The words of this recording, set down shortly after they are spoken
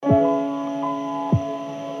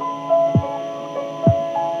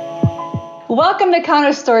Welcome to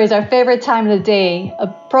Counter Stories, our favorite time of the day, a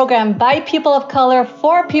program by people of color,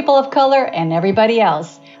 for people of color, and everybody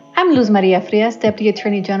else. I'm Luz Maria Frias, Deputy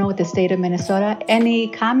Attorney General with the state of Minnesota. Any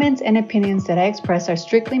comments and opinions that I express are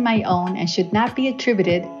strictly my own and should not be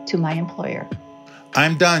attributed to my employer.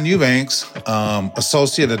 I'm Don Eubanks,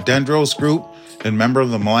 Associate at Dendros Group and member of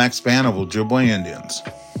the Mille Lacs Band of Ojibwe Indians.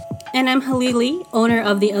 And I'm Halili, owner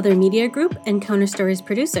of the Other Media Group and Counter Stories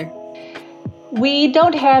producer. We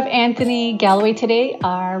don't have Anthony Galloway today,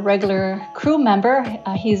 our regular crew member.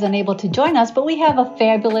 He's unable to join us, but we have a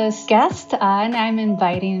fabulous guest, and I'm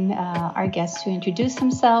inviting our guest to introduce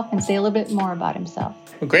himself and say a little bit more about himself.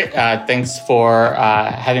 Well, great. Thanks for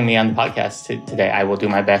having me on the podcast today. I will do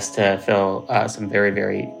my best to fill some very,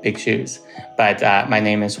 very big shoes. But my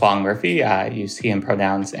name is Huang Murphy. Use he and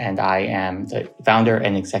pronouns, and I am the founder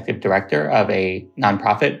and executive director of a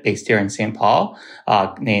nonprofit based here in St. Paul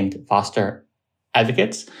named Foster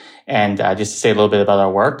Advocates. And just to say a little bit about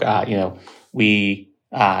our work, our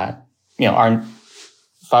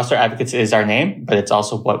Foster Advocates is our name, but it's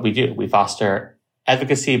also what we do. We foster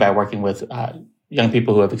advocacy by working with young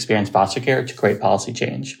people who have experienced foster care to create policy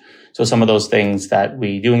change. So some of those things that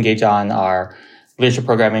we do engage on are leadership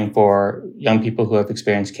programming for young people who have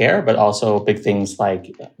experienced care, but also big things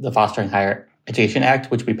like the Fostering Higher Education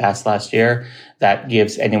Act, which we passed last year, that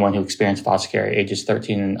gives anyone who experienced foster care ages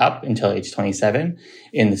 13 and up until age 27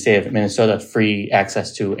 in the state of Minnesota free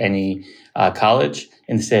access to any college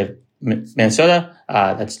in the state of Minnesota.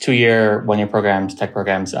 That's 2-year, 1-year programs, tech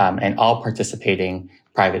programs, and all participating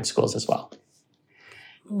private schools as well.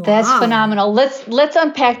 Wow. That's phenomenal. Let's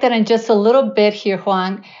unpack that in just a little bit here,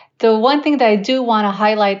 Juan. The one thing that I do want to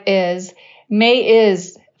highlight is May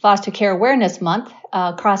is Foster Care Awareness Month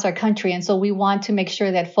across our country. And so we want to make sure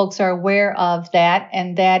that folks are aware of that.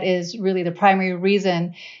 And that is really the primary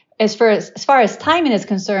reason, as far as timing is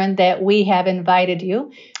concerned, that we have invited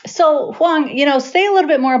you. So Juan, say a little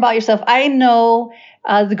bit more about yourself. I know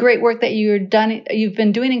the great work that you've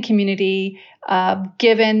been doing in community,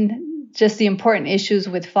 given just the important issues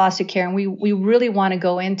with foster care. And we really want to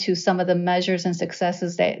go into some of the measures and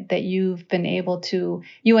successes that you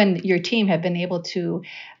and your team have been able to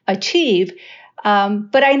achieve.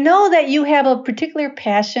 But I know that you have a particular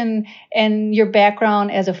passion and your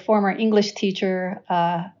background as a former English teacher,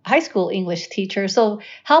 high school English teacher. So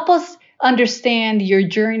help us understand your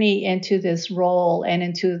journey into this role and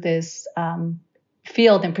into this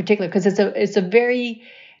field in particular, because it's a very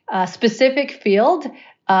specific field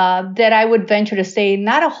that I would venture to say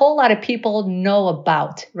not a whole lot of people know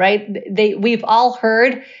about, right? We've all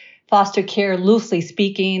heard foster care, loosely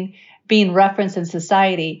speaking, being referenced in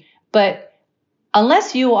society, but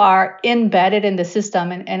unless you are embedded in the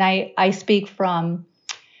system, and I speak from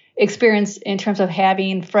experience in terms of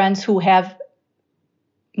having friends who have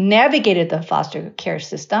navigated the foster care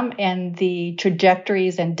system and the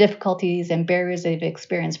trajectories and difficulties and barriers they've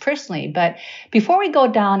experienced personally. But before we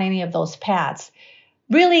go down any of those paths,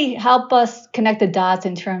 really help us connect the dots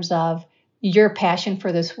in terms of your passion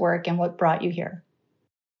for this work and what brought you here.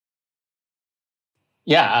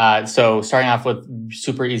 Yeah. So starting off with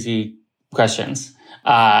super easy questions.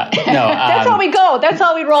 That's how we go. That's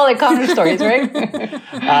how we roll at Counter Stories, right?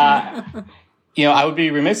 I would be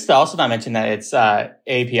remiss to also not mention that it's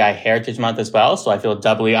API Heritage Month as well. So I feel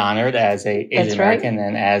doubly honored as a Asian American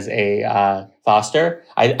and as a foster.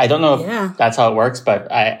 I don't know if that's how it works,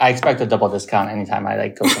 but I expect a double discount anytime I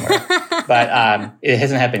go somewhere. But it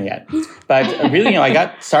hasn't happened yet. But really, I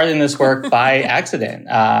got started in this work by accident.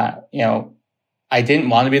 I didn't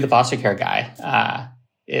want to be the foster care guy.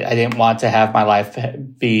 I didn't want to have my life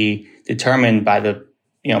be determined by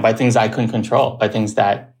by things I couldn't control, by things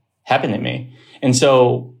that happened to me. And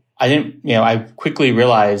so I quickly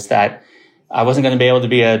realized that I wasn't going to be able to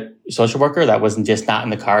be a social worker. That wasn't just not in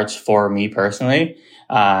the cards for me personally.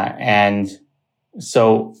 But I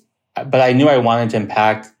knew I wanted to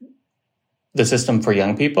impact the system for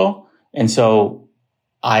young people. And so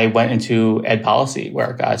I went into ed policy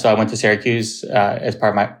work. So I went to Syracuse as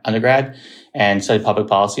part of my undergrad and studied public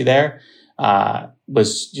policy there.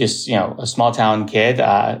 Was just, a small town kid.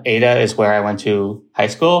 Ada is where I went to high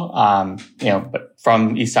school, but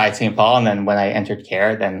from East Side St. Paul. And then when I entered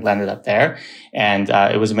care, then landed up there. And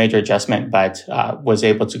it was a major adjustment, but was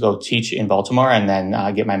able to go teach in Baltimore and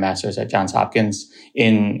then get my master's at Johns Hopkins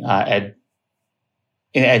in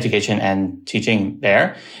education and teaching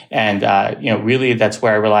there. And, really that's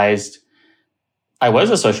where I realized I was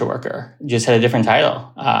a social worker, just had a different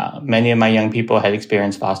title. Many of my young people had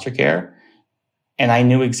experienced foster care, and I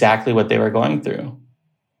knew exactly what they were going through.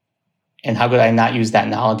 And how could I not use that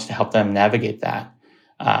knowledge to help them navigate that?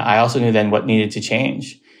 I also knew then what needed to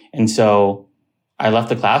change. And so I left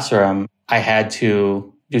the classroom. I had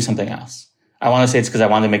to do something else. I want to say it's because I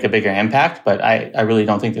wanted to make a bigger impact, but I really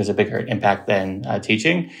don't think there's a bigger impact than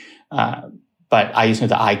teaching. But I just knew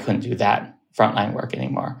that I couldn't do that frontline work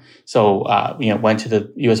anymore. So, went to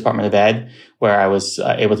the U.S. Department of Ed, where I was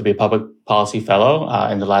able to be a public policy fellow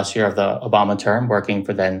in the last year of the Obama term, working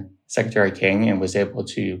for then Secretary King, and was able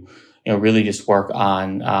to, really just work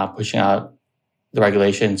on pushing out the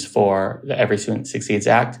regulations for the Every Student Succeeds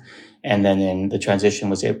Act. And then in the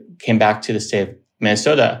transition came back to the state of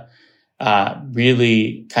Minnesota,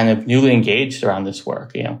 really kind of newly engaged around this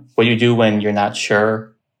work. What you do when you're not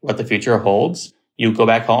sure what the future holds, you go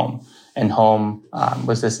back home. And home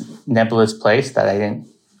was this nebulous place that I didn't,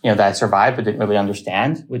 that I survived but didn't really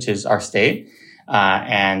understand, which is our state.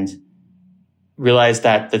 And realized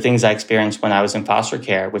that the things I experienced when I was in foster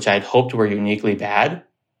care, which I had hoped were uniquely bad,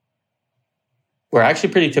 were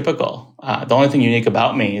actually pretty typical. The only thing unique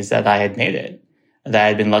about me is that I had made it, that I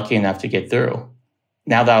had been lucky enough to get through.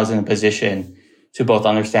 Now that I was in a position to both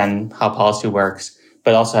understand how policy works,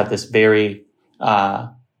 but also have this very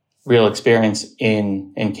real experience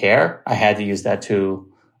in care, I had to use that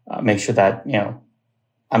to make sure that,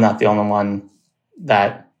 I'm not the only one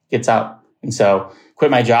that gets out. And so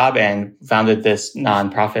quit my job and founded this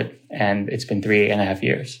nonprofit, and it's been 3.5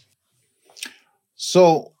 years.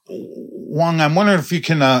 So, Hoang, I'm wondering if you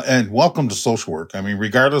can, and welcome to social work. I mean,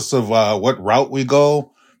 regardless of what route we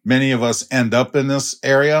go, many of us end up in this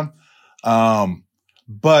area.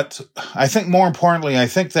 But I think more importantly, I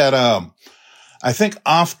think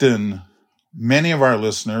often many of our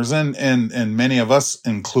listeners and many of us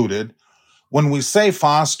included, when we say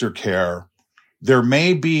foster care, there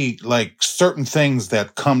may be like certain things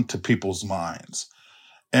that come to people's minds.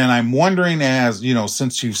 And I'm wondering, as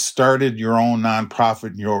since you've started your own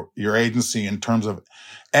nonprofit, your agency in terms of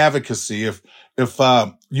advocacy, if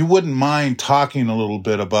you wouldn't mind talking a little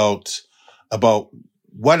bit about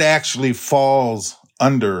what actually falls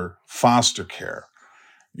under foster care.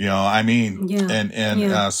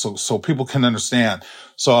 So people can understand.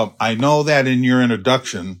 So I know that in your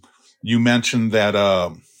introduction, you mentioned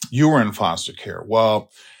that you were in foster care. Well,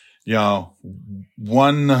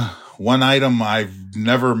 one item I've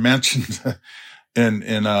never mentioned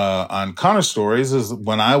on Counter Stories is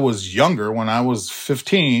when I was younger, when I was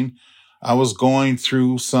 15, I was going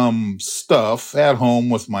through some stuff at home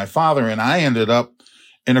with my father, and I ended up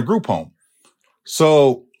in a group home.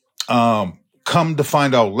 So, come to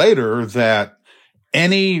find out later that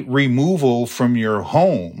any removal from your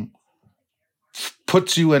home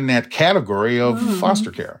puts you in that category of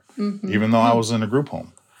foster care, even though I was in a group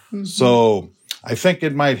home. So I think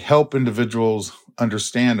it might help individuals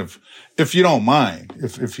understand, if you don't mind,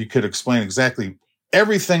 if you could explain exactly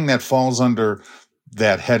everything that falls under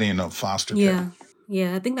that heading of foster care.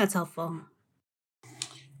 Yeah, I think that's helpful.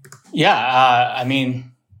 Yeah,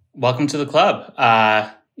 welcome to the club.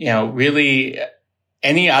 Really,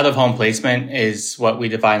 any out-of-home placement is what we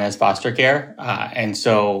define as foster care. And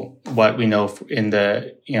so what we know in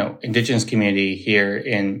the, Indigenous community here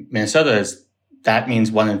in Minnesota is that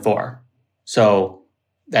means 1 in 4. So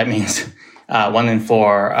that means 1 in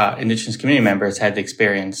 4 Indigenous community members had to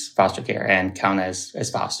experience foster care and count as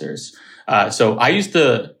fosters. So I use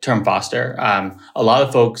the term foster. A lot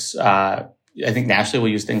of folks, I think nationally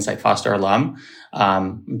will use things like foster alum.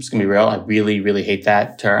 I'm just gonna be real. I really, really hate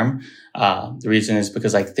that term. The reason is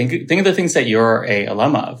because think of the things that you're a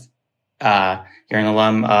alum of. You're an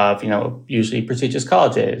alum of, usually prestigious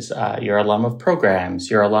colleges. You're an alum of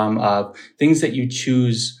programs. You're an alum of things that you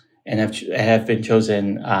choose and have been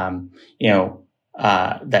chosen,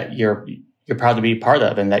 that you're proud to be part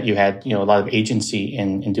of, and that you had, a lot of agency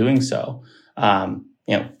in doing so.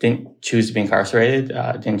 Didn't choose to be incarcerated,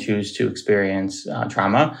 didn't choose to experience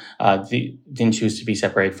trauma, didn't choose to be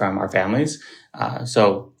separated from our families.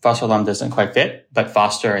 So foster alum doesn't quite fit, but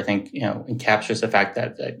foster, I think, encaptures the fact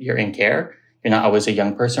that you're in care. You're not always a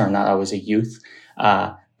young person or not always a youth,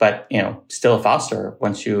 but, still a foster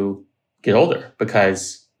once you get older,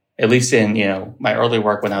 because at least in, my early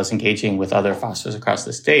work when I was engaging with other fosters across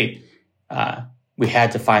the state, we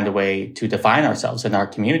had to find a way to define ourselves in our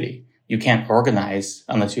community. You can't organize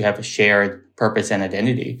unless you have a shared purpose and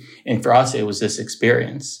identity. And for us, it was this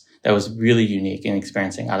experience that was really unique in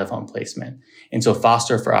experiencing out-of-home placement. And so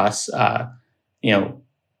foster for us, I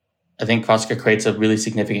think foster care creates a really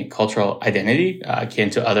significant cultural identity akin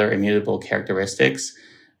to other immutable characteristics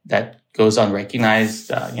that goes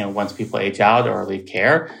unrecognized, once people age out or leave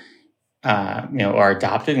care, or are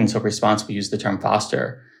adopted. And so responsible use the term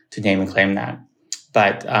foster to name and claim that.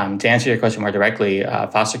 But to answer your question more directly,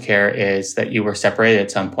 foster care is that you were separated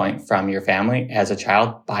at some point from your family as a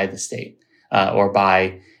child by the state, or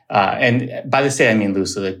by, and by the state I mean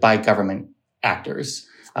loosely, like by government actors,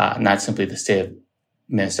 not simply the state of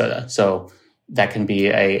Minnesota. So that can be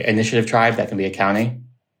a initiative tribe, that can be a county.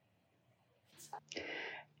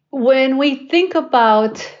 When we think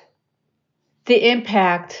about the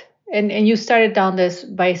impact, and you started down this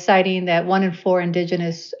by citing that 1 in 4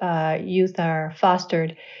 Indigenous youth are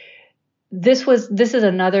fostered. This is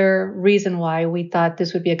another reason why we thought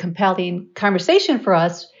this would be a compelling conversation for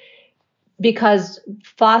us, because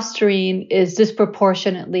fostering is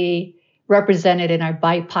disproportionately represented in our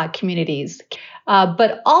BIPOC communities,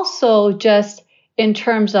 but also just in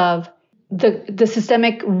terms of the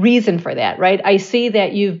systemic reason for that, right? I see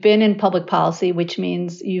that you've been in public policy, which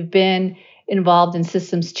means you've been involved in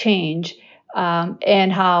systems change,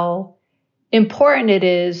 and how important it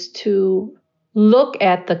is to look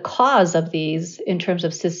at the cause of these in terms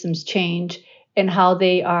of systems change and how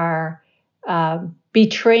they are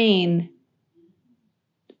betraying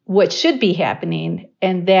what should be happening,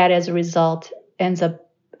 and that as a result ends up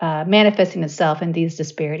manifesting itself in these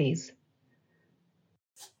disparities.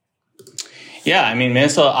 Yeah, I mean,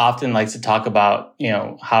 Minnesota often likes to talk about,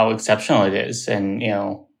 how exceptional it is and,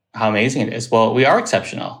 how amazing it is. Well, we are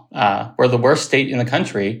exceptional. We're the worst state in the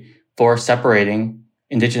country for separating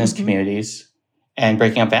Indigenous communities and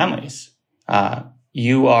breaking up families.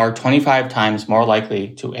 You are 25 times more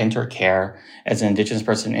likely to enter care as an Indigenous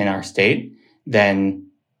person in our state than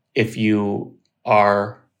if you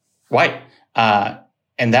are white.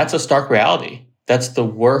 And that's a stark reality. That's the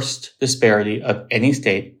worst disparity of any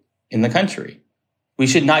state in the country. We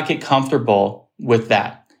should not get comfortable with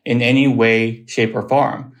that in any way, shape, or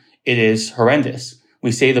form. It is horrendous.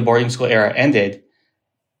 We say the boarding school era ended.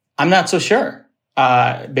 I'm not so sure.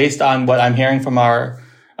 Based on what I'm hearing from our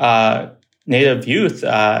Native youth,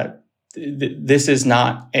 this is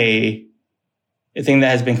not a thing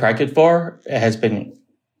that has been corrected for. It has been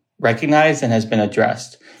recognized and has been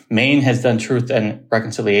addressed. Maine has done truth and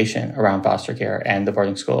reconciliation around foster care and the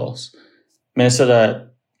boarding schools. Minnesota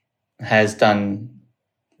has done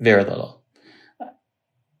very little.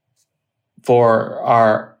 For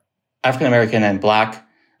our African American and Black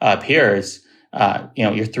peers,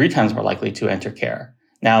 you're 3 times more likely to enter care.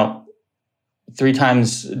 Now, 3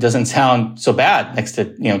 times doesn't sound so bad next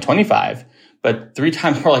to 25, but 3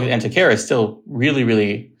 times more likely to enter care is still really,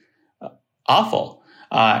 really awful.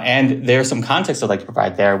 And there's some context I'd like to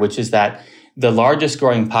provide there, which is that the largest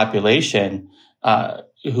growing population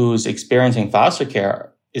who's experiencing foster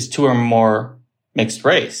care is 2 or more mixed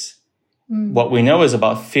race. What we know is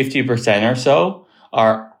about 50% or so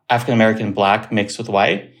are African American Black mixed with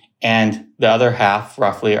white, and the other half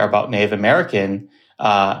roughly are about Native American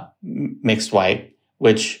mixed white,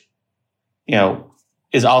 which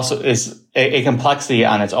is also a complexity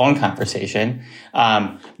on its own conversation.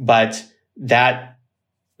 But that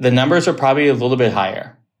the numbers are probably a little bit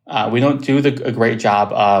higher. We don't do a great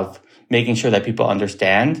job of making sure that people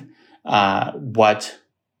understand what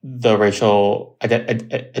the racial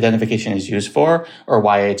identification is used for or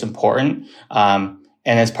why it's important.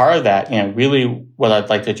 And as part of that, really what I'd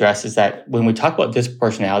like to address is that when we talk about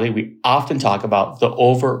disproportionality, we often talk about the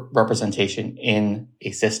over-representation in a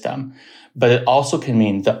system, but it also can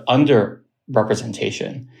mean the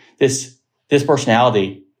under-representation. This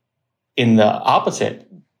disproportionality in the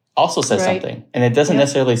opposite also says something, and it doesn't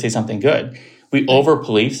necessarily say something good. We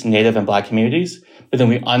over-police Native and Black communities, but then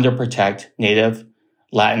we under-protect Native,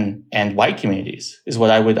 Latin, and white communities, is what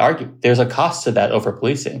I would argue. There's a cost to that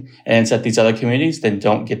over-policing, and it's that these other communities then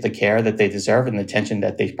don't get the care that they deserve and the attention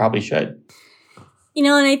that they probably should. And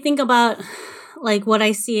I think about like what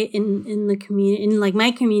I see in the community, in like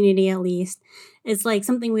my community at least, is like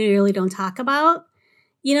something we really don't talk about.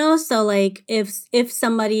 So like if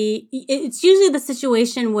somebody, it's usually the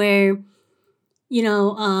situation where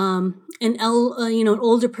an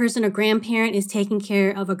older person or grandparent is taking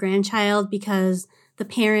care of a grandchild because the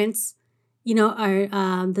parents, are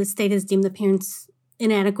the state has deemed the parents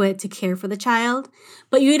inadequate to care for the child.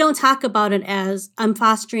 But you don't talk about it as I'm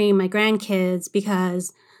fostering my grandkids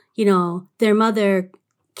because, their mother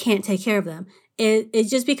can't take care of them. It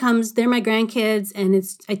just becomes they're my grandkids and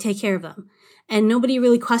I take care of them. And nobody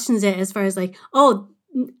really questions it as far as like, oh,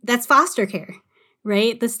 that's foster care,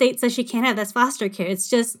 right? The state says she can't have, that's foster care. It's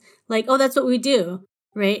just like, oh, that's what we do,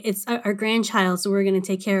 right? It's our grandchild, so we're going to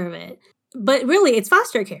take care of it. But really, it's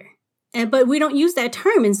foster care. But we don't use that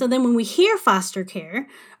term. And so then when we hear foster care,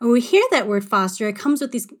 or we hear that word foster, it comes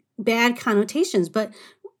with these bad connotations. But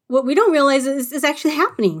what we don't realize is actually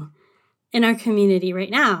happening in our community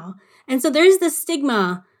right now. And so there's this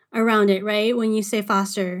stigma around it, right? When you say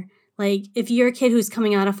foster, like if you're a kid who's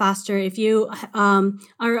coming out of foster, if you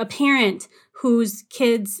are a parent whose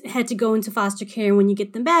kids had to go into foster care when you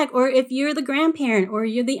get them back, or if you're the grandparent or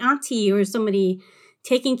you're the auntie or somebody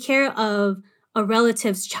taking care of a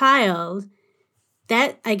relative's child,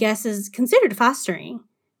 that I guess is considered fostering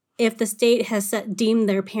if the state has deemed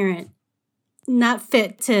their parent not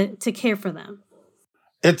fit to care for them.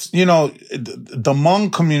 It's, the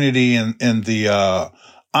Hmong community and the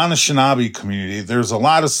Anishinaabe community, there's a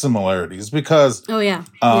lot of similarities because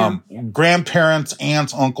grandparents,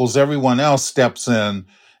 aunts, uncles, everyone else steps in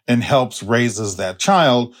and helps raises that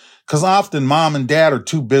child because often mom and dad are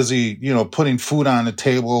too busy, putting food on the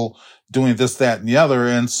table, doing this, that, and the other.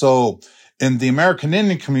 And so in the American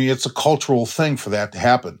Indian community, it's a cultural thing for that to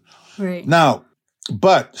happen. Right. Now,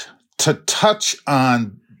 but to touch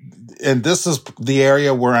on, and this is the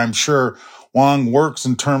area where I'm sure Hoang works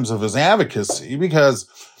in terms of his advocacy because,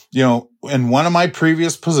 in one of my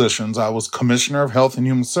previous positions, I was Commissioner of Health and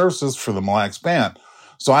Human Services for the Mille Lacs Band.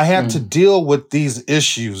 So I had to deal with these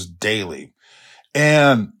issues daily.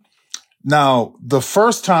 And now the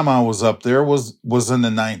first time I was up there was in the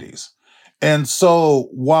 90s. And so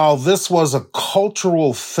while this was a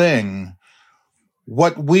cultural thing,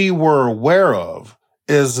 what we were aware of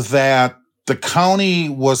is that the county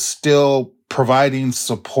was still providing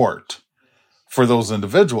support for those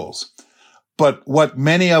individuals. But what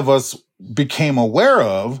many of us became aware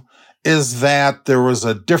of is that there was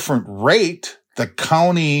a different rate the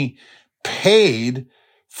county paid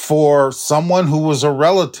for someone who was a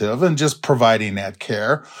relative and just providing that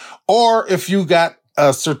care. Or if you got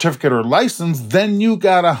a certificate or license, then you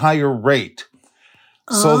got a higher rate.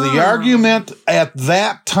 So the argument at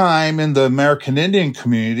that time in the American Indian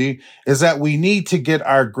community is that we need to get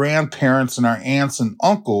our grandparents and our aunts and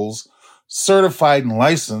uncles certified and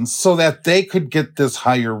licensed so that they could get this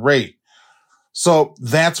higher rate. So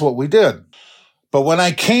that's what we did. But when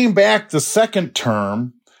I came back the second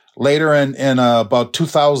term, later in about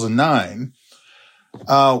 2009,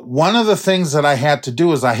 one of the things that I had to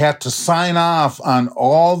do is I had to sign off on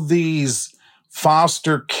all these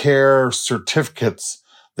foster care certificates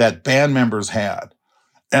that band members had.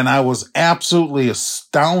 And I was absolutely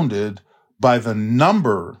astounded by the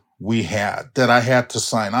number we had that I had to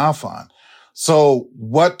sign off on. So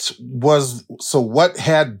what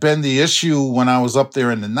had been the issue when I was up there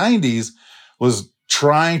in the 90s was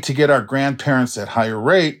trying to get our grandparents at higher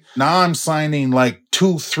rate. Now I'm signing like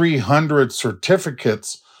 200-300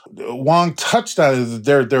 certificates. Hoang touched on it.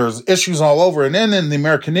 There's issues all over. And then in the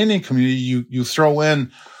American Indian community, you throw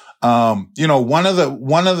in, one of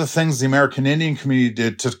the things the American Indian community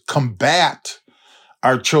did to combat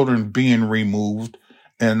our children being removed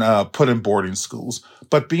and put in boarding schools.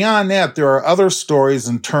 But beyond that, there are other stories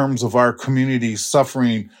in terms of our community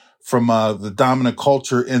suffering from the dominant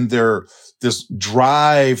culture in this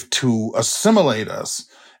drive to assimilate us.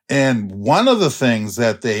 And one of the things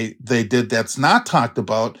that they did that's not talked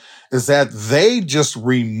about is that they just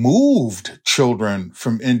removed children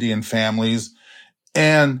from Indian families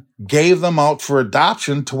and gave them out for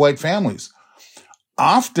adoption to white families,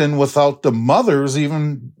 often without the mothers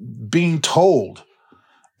even being told.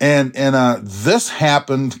 And this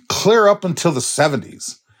happened clear up until the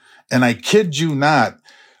 70s. And I kid you not,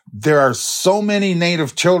 there are so many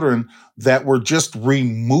Native children that were just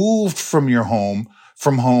removed from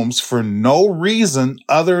homes for no reason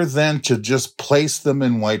other than to just place them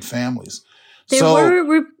in white families.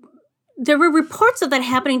 There were reports of that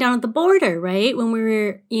happening down at the border, right? When we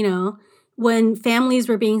were, when families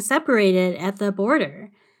were being separated at the border.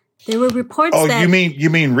 There were reports that... Oh, you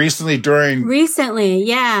mean recently during... Recently,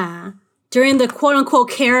 yeah. During the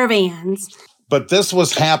quote-unquote caravans. But this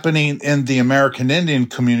was happening in the American Indian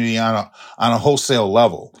community on a wholesale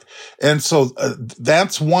level. And so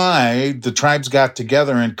that's why the tribes got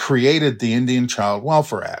together and created the Indian Child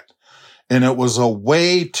Welfare Act. And it was a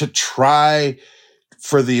way to try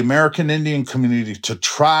for the American Indian community to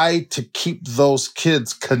try to keep those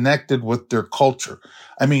kids connected with their culture.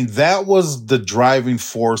 I mean, that was the driving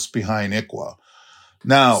force behind ICWA.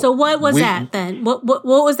 Now, so what was that then? What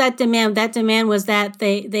was that demand? That demand was that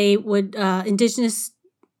they would Indigenous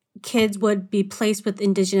kids would be placed with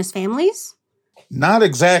Indigenous families? Not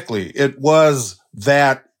exactly. It was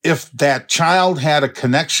that if that child had a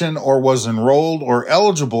connection or was enrolled or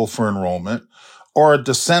eligible for enrollment or a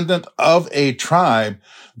descendant of a tribe,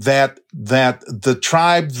 that the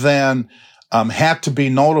tribe then had to be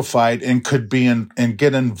notified and could be and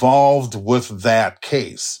get involved with that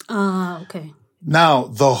case. Okay. Now,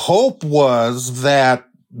 the hope was that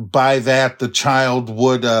by that the child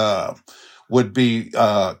would would be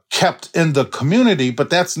kept in the community,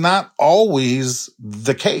 but that's not always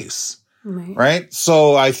the case. Right.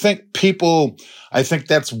 So I think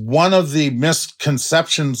that's one of the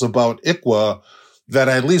misconceptions about ICWA that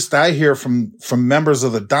at least I hear from members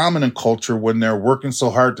of the dominant culture when they're working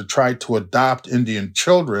so hard to try to adopt Indian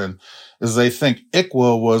children, is they think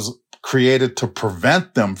ICWA was created to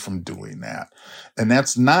prevent them from doing that. And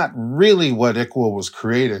that's not really what ICWA was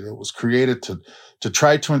created. It was created to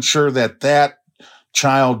try to ensure that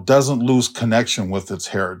child doesn't lose connection with its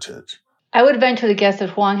heritage. I would venture to guess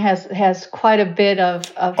that Huang has quite a bit of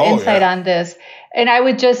insight on this. And I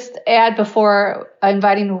would just add, before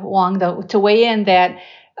inviting Huang to weigh in, that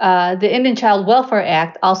the Indian Child Welfare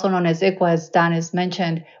Act, also known as ICWA, as Don has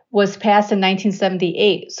mentioned, was passed in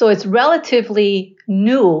 1978. So it's relatively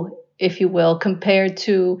new, if you will, compared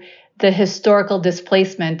to the historical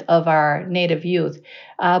displacement of our Native youth.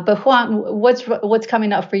 But Huang, what's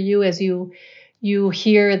coming up for you as you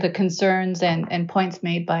hear the concerns and points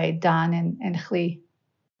made by Don and Ghli?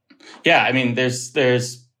 Yeah, I mean,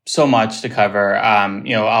 there's so much to cover.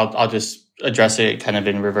 I'll just address it kind of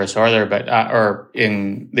in reverse order, but or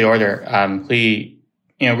in the order. Ghli,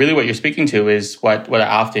 really what you're speaking to is what I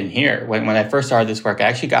often hear. When I first started this work, I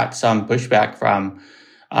actually got some pushback from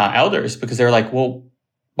elders because they were like, well,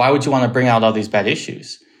 why would you want to bring out all these bad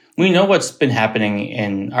issues? We know what's been happening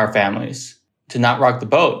in our families. To not rock the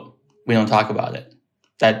boat, we don't talk about it.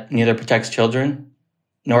 That neither protects children,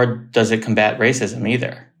 nor does it combat racism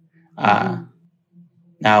either.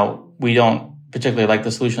 Now, we don't particularly like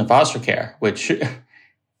the solution of foster care, which,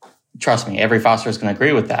 trust me, every foster is going to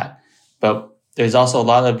agree with that. But there's also a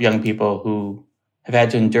lot of young people who have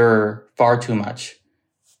had to endure far too much,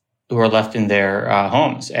 who are left in their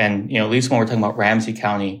homes. And, at least when we're talking about Ramsey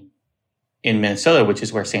County in Minnesota, which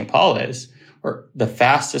is where St. Paul is, or the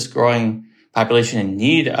fastest growing population in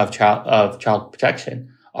need of child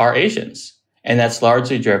protection are Asians. And that's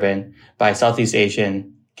largely driven by Southeast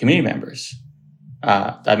Asian community members.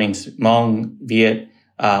 That means Hmong, Viet,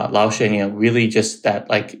 Laotian, really just that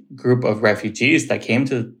group of refugees that came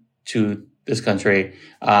to this country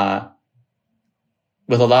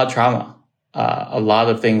with a lot of trauma, a lot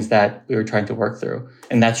of things that we were trying to work through,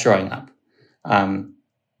 and that's showing up.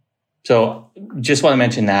 So just want to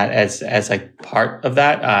mention that as part of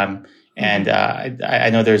that. And I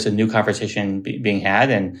know there's a new conversation being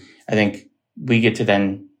had, and I think we get to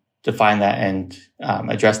then define that and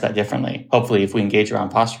address that differently. Hopefully, if we engage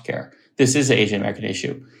around foster care, this is an Asian American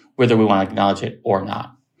issue, whether we want to acknowledge it or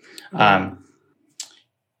not. And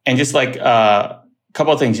just a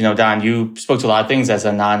couple of things, Don, you spoke to a lot of things as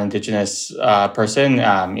a non-Indigenous person.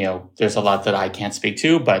 There's a lot that I can't speak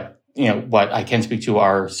to, but what I can speak to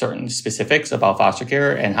are certain specifics about foster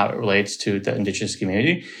care and how it relates to the Indigenous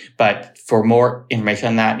community. But for more information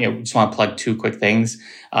on that, just want to plug two quick things.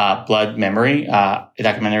 Blood Memory, a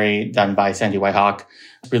documentary done by Sandy Whitehawk,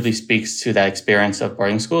 really speaks to that experience of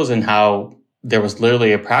boarding schools and how there was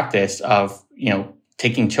literally a practice of,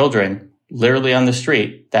 taking children literally on the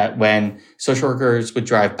street, that when social workers would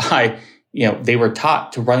drive by, they were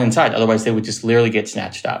taught to run inside. Otherwise, they would just literally get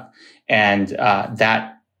snatched up. And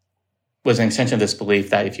that was an extension of this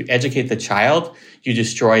belief that if you educate the child, you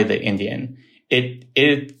destroy the Indian. It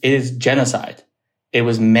is genocide. It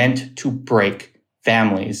was meant to break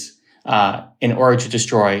families in order to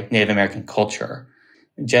destroy Native American culture.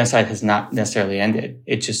 Genocide has not necessarily ended.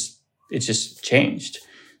 It just changed.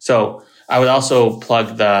 So I would also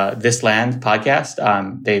plug the This Land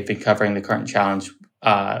podcast. They've been covering the current challenge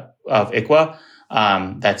of ICWA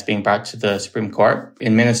that's being brought to the Supreme Court.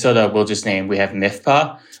 In Minnesota, we'll just name, we have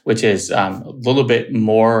MIFPA, which is a little bit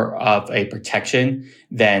more of a protection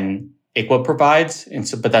than ICWA provides.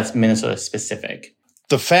 But that's Minnesota specific.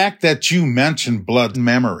 The fact that you mentioned Blood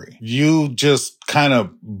Memory, you just kind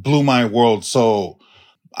of blew my world. So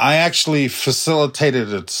I actually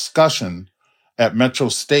facilitated a discussion at Metro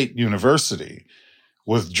State University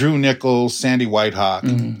with Drew Nichols, Sandy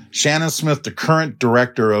Whitehawk, Shannon Smith, the current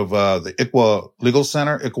director of the ICWA Legal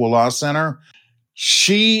Center, ICWA Law Center.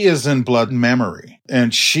 She is in Blood Memory,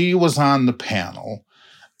 and she was on the panel,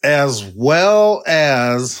 as well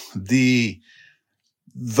as the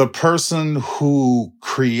person who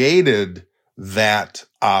created that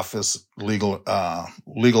office, legal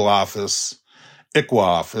office, ICWA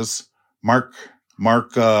office, Mark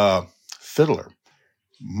Fiddler.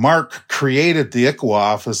 Mark created the ICWA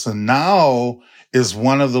office and now is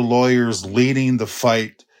one of the lawyers leading the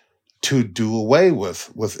fight to do away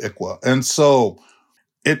with ICWA. And so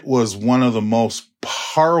it was one of the most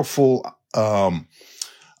powerful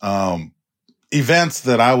events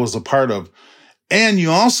that I was a part of. And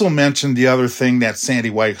you also mentioned the other thing that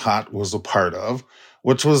Sandy White-Hott was a part of,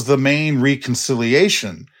 which was the Maine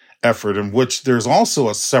reconciliation effort, in which there's also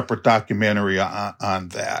a separate documentary on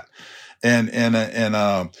that.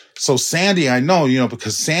 So Sandy, I know,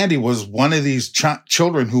 because Sandy was one of these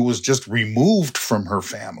children who was just removed from her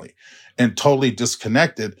family and totally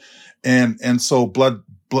disconnected. And so Blood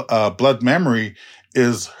Memory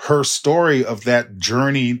is her story of that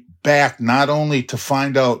journey back, not only to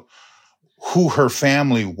find out who her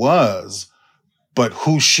family was, but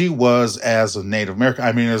who she was as a Native American.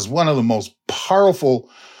 I mean, it's one of the most powerful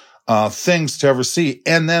things to ever see.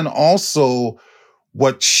 And then also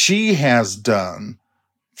what she has done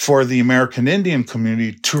for the American Indian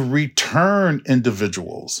community to return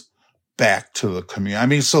individuals back to the community. I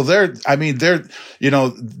mean, so there's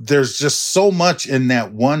just so much in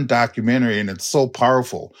that one documentary, and it's so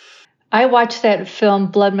powerful. I watched that film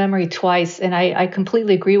Blood Memory twice, and I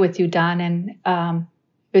completely agree with you, Don. And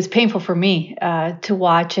it was painful for me to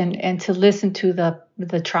watch and to listen to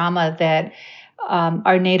the trauma that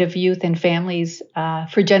our Native youth and families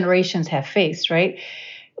for generations have faced, right?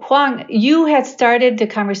 Hoang, you had started the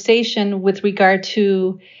conversation with regard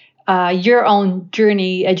to your own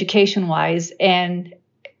journey education-wise and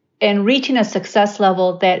reaching a success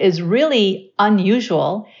level that is really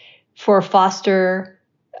unusual for foster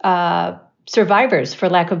survivors, for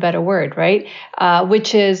lack of a better word, right?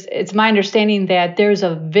 Which is, it's my understanding that there's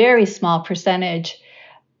a very small percentage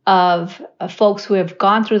of folks who have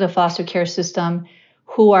gone through the foster care system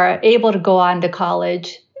who are able to go on to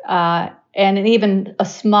college, and even a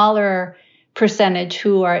smaller percentage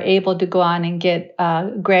who are able to go on and get a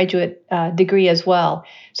graduate degree as well.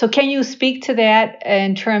 So can you speak to that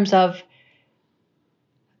in terms of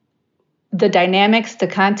the dynamics, the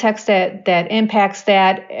context that impacts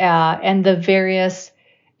that, and the various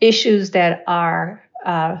issues that are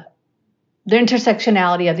the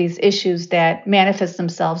intersectionality of these issues that manifest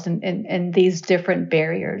themselves in these different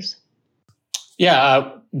barriers?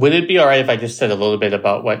 Yeah. Would it be all right if I just said a little bit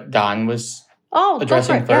about what Don was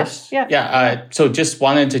addressing first? Yeah. So just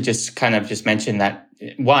wanted to just kind of just mention that,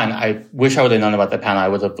 one, I wish I would have known about the panel. I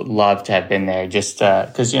would have loved to have been there just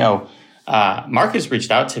because, Marcus reached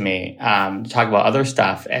out to me to talk about other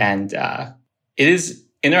stuff. And it is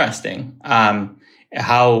interesting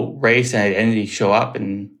how race and identity show up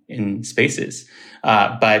in spaces.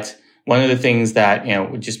 But one of the things that,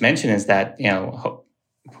 we just mentioned is that,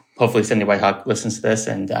 hopefully Sandy White-Hott listens to this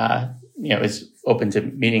and, is open to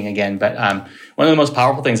meeting again. But one of the most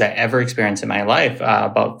powerful things I ever experienced in my life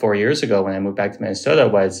about 4 years ago when I moved back to Minnesota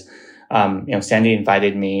was, Sandy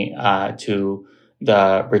invited me to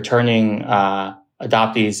the returning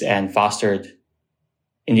adoptees and fostered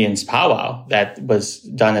Indians powwow that was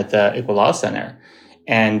done at the Equal Law Center.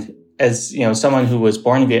 And as, someone who was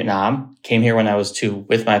born in Vietnam, came here when I was 2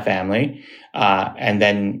 with my family, and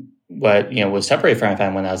then was separated from my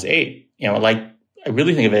family when I was 8. I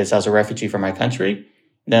really think of it as a refugee from my country, and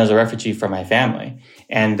then as a refugee from my family.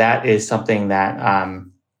 And that is something that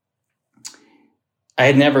I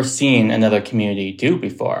had never seen another community do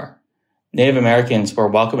before. Native Americans were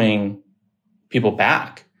welcoming people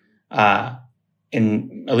back. At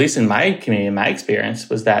least in my community, in my experience,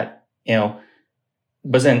 was that,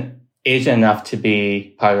 wasn't Asian enough to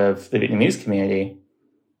be part of the Vietnamese community,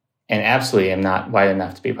 and absolutely am not white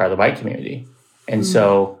enough to be part of the white community. And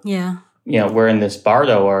so, we're in this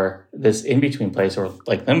bardo or this in-between place, or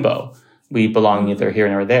like limbo. We belong neither here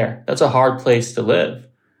nor there. That's a hard place to live.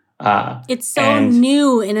 It's so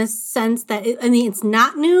new in a sense that, it's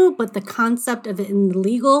not new, but the concept of it in the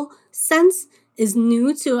legal sense is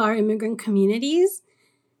new to our immigrant communities.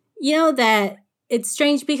 That it's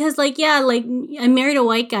strange because I married a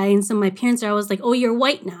white guy, and so my parents are always like, oh, you're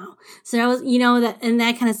white now. So I was, that, and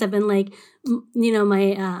that kind of stuff. And my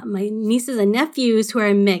nieces and nephews who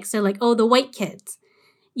are mixed, they're like, oh, the white kids,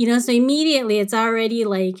 so immediately it's already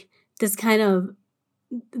like this kind of,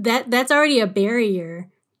 that's already a barrier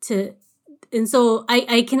to, and so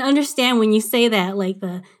I can understand when you say that, like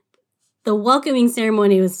the welcoming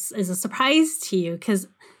ceremony is a surprise to you, because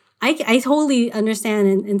I totally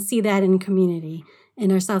understand and see that in community,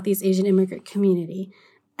 in our Southeast Asian immigrant community.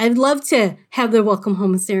 I'd love to have the welcome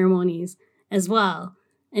home ceremonies as well.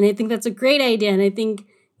 And I think that's a great idea. And I think,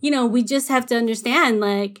 we just have to understand,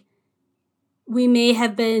 we may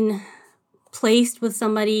have been placed with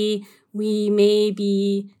somebody, we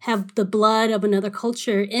may have the blood of another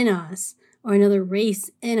culture in us or another race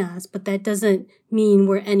in us, but that doesn't mean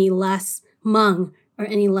we're any less Hmong or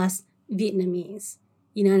any less Vietnamese.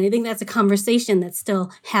 And I think that's a conversation that's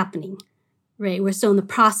still happening, right? We're still in the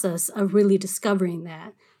process of really discovering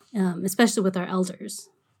that, especially with our elders.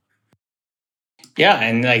 Yeah,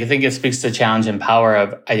 and I think it speaks to the challenge and power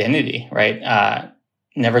of identity, right?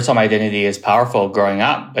 Never saw my identity as powerful growing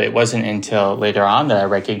up, but it wasn't until later on that I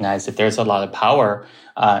recognized that there's a lot of power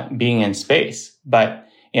being in space. But,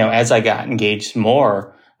 as I got engaged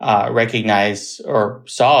more, recognized or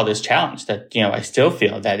saw this challenge that, I still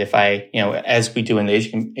feel that if I, as we do in the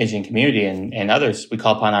Asian community and others, we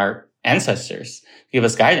call upon our ancestors to give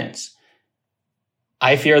us guidance.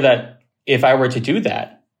 I fear that if I were to do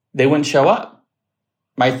that, they wouldn't show up.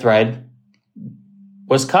 My thread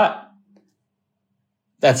was cut.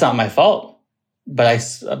 That's not my fault, but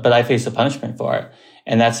I face the punishment for it.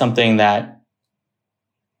 And that's something that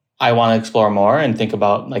I want to explore more and think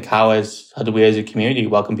about, like, how do we as a community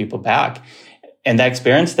welcome people back? And that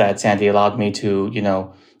experience that Sandy allowed me to,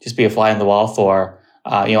 just be a fly on the wall for,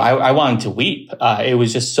 I wanted to weep. It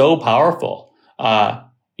was just so powerful.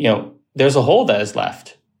 There's a hole that is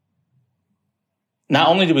left. Not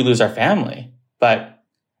only did we lose our family, but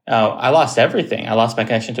I lost everything. I lost my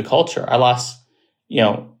connection to culture. I lost,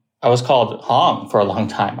 I was called Hong for a long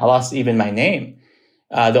time. I lost even my name.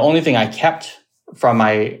 The only thing I kept from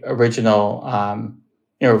my original,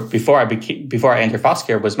 before I entered foster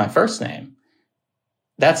care was my first name.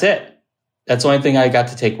 That's it. That's the only thing I got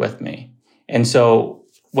to take with me. And so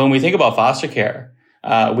when we think about foster care,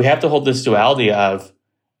 we have to hold this duality of,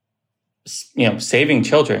 saving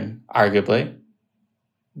children, arguably,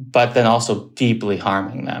 but then also deeply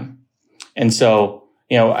harming them. And so,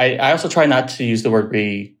 I also try not to use the word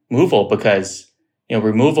removal because,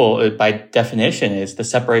 removal by definition is the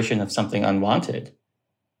separation of something unwanted.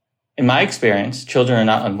 In my experience, children are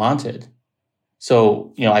not unwanted.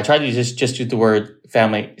 So, I try to just use the word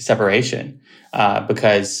family separation,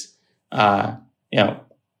 because,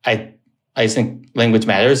 I think language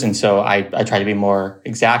matters. And so I try to be more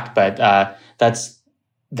exact, but,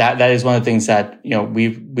 that is one of the things that,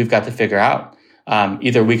 we've got to figure out.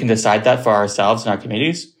 Either we can decide that for ourselves in our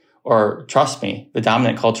communities, or trust me, the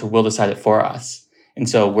dominant culture will decide it for us. And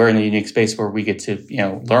so we're in a unique space where we get to,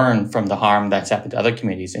 learn from the harm that's happened to other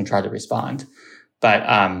communities and try to respond. But,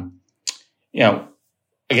 I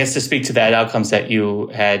guess to speak to that outcomes that you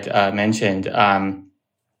had mentioned,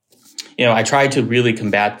 I tried to really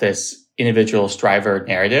combat this individual striver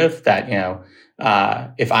narrative that,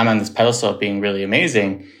 if I'm on this pedestal of being really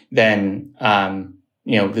amazing, then,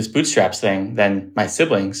 this bootstraps thing, then my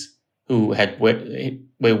siblings who had way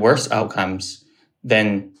worse outcomes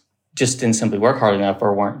then just didn't simply work hard enough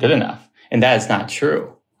or weren't good enough. And that is not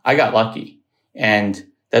true. I got lucky. And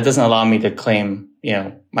that doesn't allow me to claim,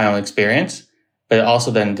 my own experience, but it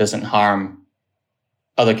also then doesn't harm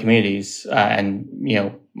other communities, and,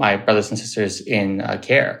 my brothers and sisters in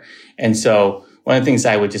care. And so one of the things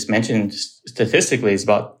I would just mention statistically is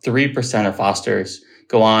about 3% of fosters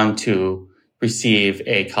go on to receive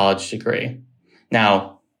a college degree.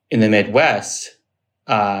 Now, in the Midwest,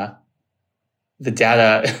 the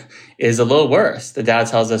data is a little worse. The data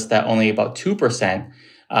tells us that only about 2%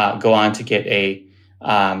 go on to get a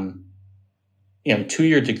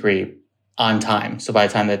 2-year degree on time. So by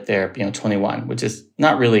the time that they're 21, which is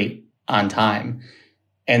not really on time.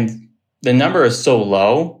 And the number is so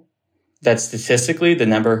low that statistically the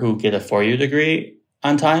number who get a 4-year degree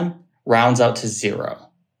on time rounds out to 0.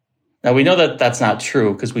 Now, we know that that's not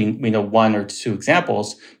true because we know 1 or 2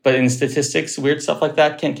 examples, but in statistics, weird stuff like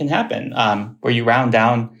that can happen, where you round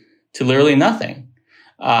down to literally nothing.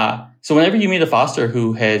 So whenever you meet a foster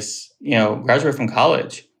who has, graduated from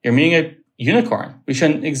college, you're meeting a unicorn. We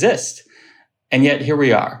shouldn't exist. And yet here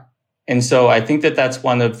we are. And so I think that that's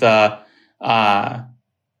one of the,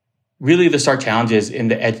 really the stark challenges in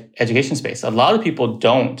the education space. A lot of people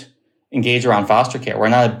don't engage around foster care. We're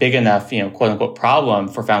not a big enough, quote unquote problem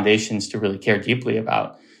for foundations to really care deeply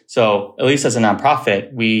about. So at least as a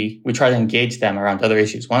nonprofit, we try to engage them around other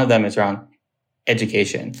issues. One of them is around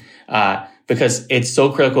education, because it's so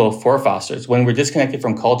critical for fosters. When we're disconnected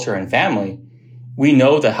from culture and family, we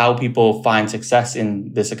know that how people find success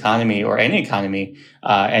in this economy or any economy,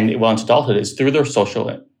 and well into adulthood is through their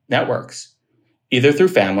social networks, either through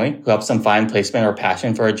family, who helps them find placement or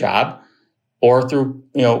passion for a job, or through,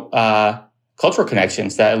 cultural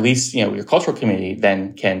connections that at least, your cultural community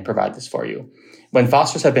then can provide this for you. When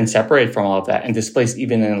fosters have been separated from all of that and displaced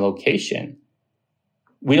even in a location,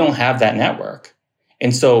 we don't have that network.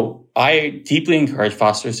 And so I deeply encourage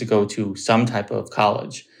fosters to go to some type of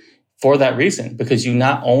college for that reason, because you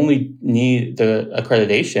not only need the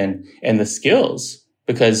accreditation and the skills,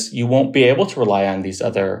 because you won't be able to rely on these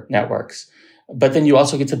other networks, but then you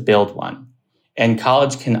also get to build one. And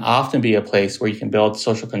college can often be a place where you can build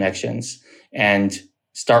social connections and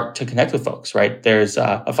start to connect with folks, right? There's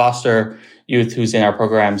a foster youth who's in our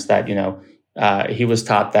programs that, he was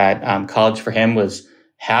taught that college for him was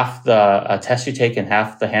half the test you take and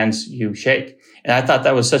half the hands you shake. And I thought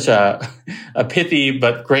that was such a pithy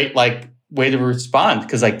but great way to respond,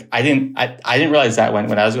 because I didn't realize that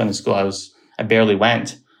when I was going to school I barely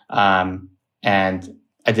went, and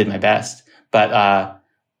I did my best. But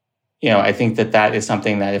I think that is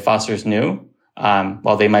something that if fosters knew,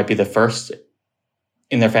 while they might be the first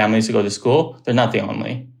in their families to go to school, they're not the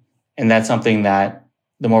only. And that's something that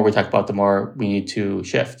the more we talk about, the more we need to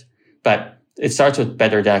shift. But it starts with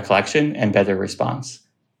better data collection and better response.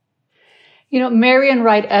 Marian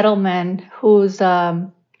Wright Edelman, who's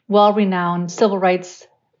a well-renowned civil rights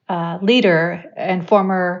leader and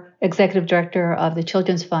former executive director of the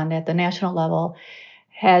Children's Fund at the national level,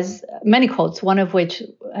 has many quotes, one of which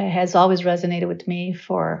has always resonated with me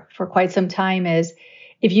for quite some time is,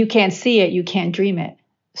 if you can't see it, you can't dream it.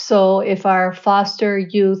 So if our foster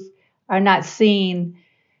youth are not seeing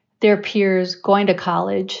their peers going to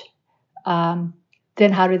college,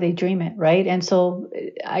 then how do they dream it, right? And so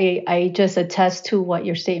I just attest to what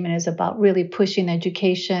your statement is about, really pushing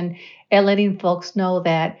education and letting folks know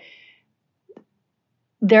that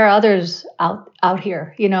there are others out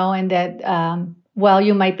here, and that while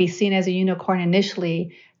you might be seen as a unicorn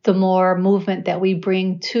initially, the more movement that we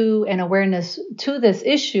bring to and awareness to this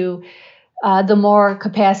issue, the more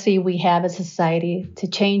capacity we have as a society to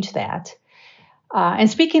change that. And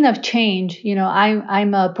speaking of change,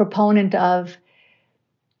 I'm a proponent of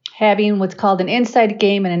having what's called an inside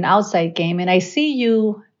game and an outside game. And I see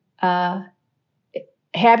you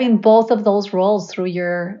having both of those roles through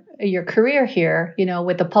your career here,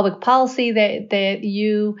 with the public policy that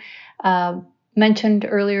you mentioned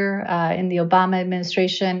earlier in the Obama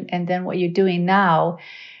administration, and then what you're doing now.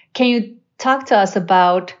 Can you talk to us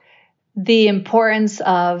about the importance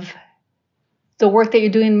of the work that you're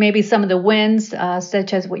doing, maybe some of the wins,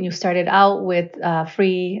 such as when you started out with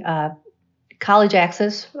free college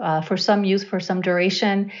access for some youth for some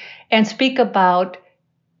duration, and speak about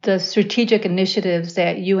the strategic initiatives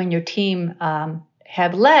that you and your team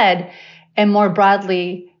have led, and more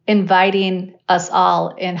broadly, inviting us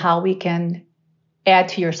all in how we can add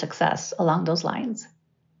to your success along those lines?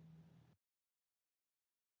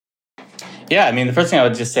 Yeah, the first thing I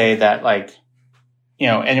would just say that,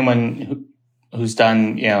 anyone who's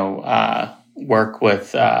done, work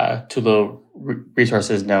with Too Little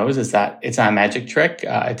Resources knows is that it's not a magic trick.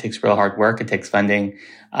 It takes real hard work. It takes funding.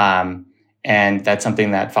 And that's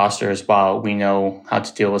something that fosters, while we know how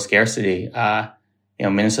to deal with scarcity.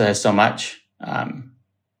 Minnesota has so much.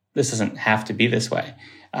 This doesn't have to be this way.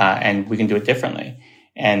 And we can do it differently.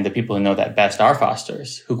 And the people who know that best are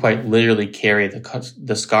fosters, who quite literally carry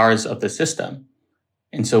the scars of the system.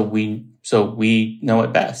 And so we know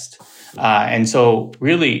it best. And so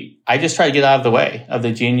really, I just try to get out of the way of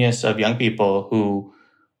the genius of young people who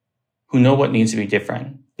know what needs to be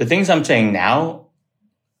different. The things I'm saying now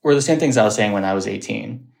were the same things I was saying when I was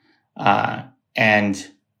 18. And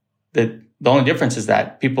the only difference is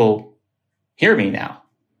that people hear me now.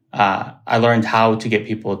 I learned how to get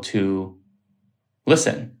people to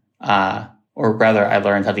listen, or rather, I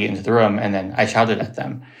learned how to get into the room, and then I shouted at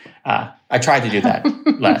them. I tried to do that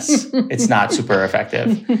less. It's not super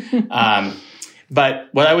effective. But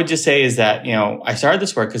what I would just say is that, I started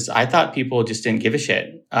this work because I thought people just didn't give a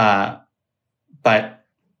shit. But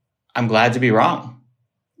I'm glad to be wrong.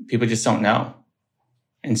 People just don't know.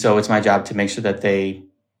 And so it's my job to make sure that they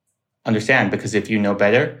understand, because if you know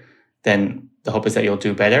better, then the hope is that you'll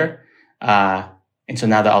do better. And so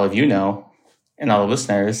now that all of you know, and all the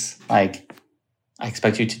listeners, I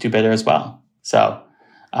expect you to do better as well. So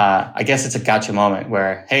I guess it's a gotcha moment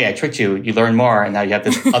where, hey, I tricked you, you learn more, and now you have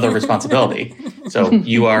this other responsibility. So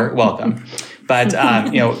you are welcome. But,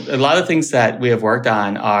 a lot of things that we have worked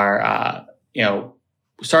on are,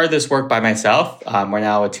 started this work by myself. We're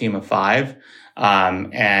now a team of 5.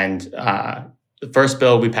 And the first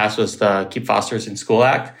bill we passed was the Keep Fosters in School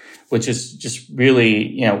Act, which is just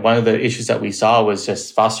really, one of the issues that we saw was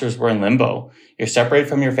just fosters were in limbo. You're separated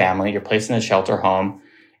from your family, you're placed in a shelter home,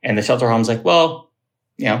 and the shelter home's like, well,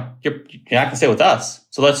 you're not going to stay with us,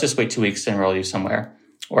 so let's just wait 2 weeks to enroll you somewhere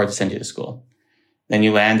or to send you to school. Then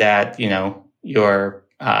you land at, your,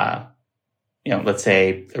 let's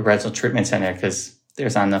say a residential treatment center because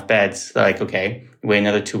there's not enough beds. They're like, okay, wait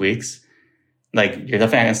another 2 weeks. You're definitely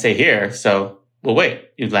not going to stay here, so we'll wait.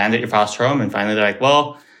 You land at your foster home, and finally they're like,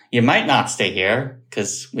 well, you might not stay here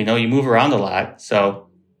because we know you move around a lot, so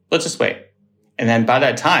let's just wait. And then by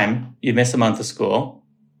that time, you miss a month of school.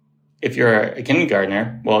 If you're a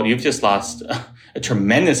kindergartner, well, you've just lost a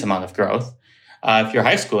tremendous amount of growth. If you're a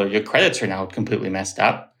high schooler, your credits are now completely messed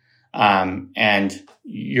up. And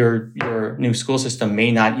your new school system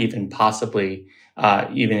may not even possibly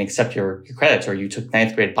even accept your credits, or you took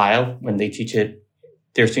ninth grade bio when they teach it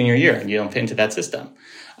their senior year and you don't fit into that system.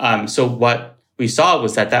 So what we saw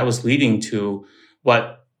was that was leading to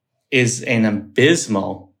what is an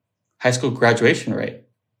abysmal high school graduation rate,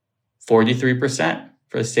 43%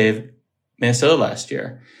 for the state of Minnesota last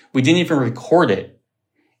year. We didn't even record it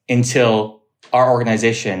until our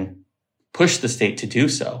organization pushed the state to do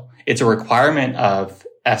so. It's a requirement of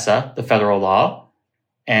ESSA, the federal law,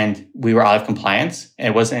 and we were out of compliance. And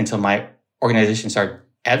it wasn't until my organization started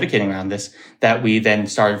advocating around this that we then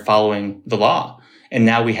started following the law. And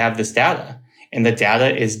now we have this data, and the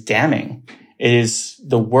data is damning. It is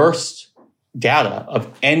the worst data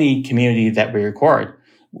of any community that we record.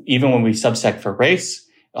 Even when we subsect for race,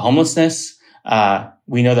 homelessness,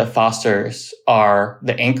 we know that fosters are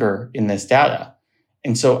the anchor in this data.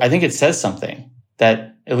 And so I think it says something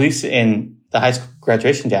that, at least in the high school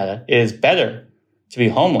graduation data, it is better to be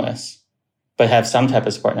homeless, but have some type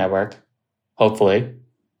of support network, hopefully,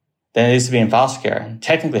 than it is to be in foster care and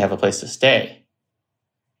technically have a place to stay,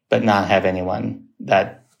 but not have anyone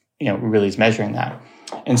that, really is measuring that.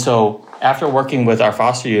 And so after working with our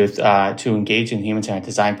foster youth to engage in the human-centered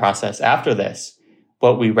design process after this,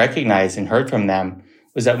 what we recognized and heard from them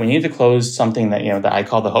was that we need to close something that, that I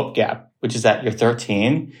call the hope gap, which is that you're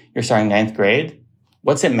 13, you're starting ninth grade.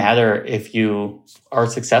 What's it matter if you are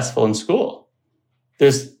successful in school?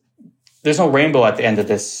 There's no rainbow at the end of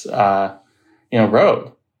this,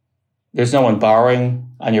 road. There's no one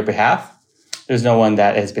borrowing on your behalf. There's no one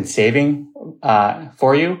that has been saving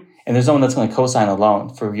for you. And there's no one that's going to co-sign a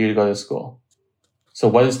loan for you to go to school. So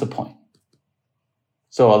what is the point?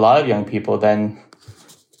 So a lot of young people then,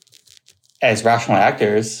 as rational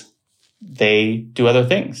actors, they do other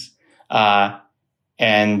things.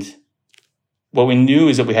 And what we knew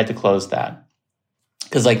is that we had to close that.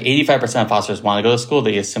 Because 85% of fosters want to go to school.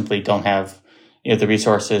 They just simply don't have, the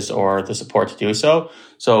resources or the support to do so.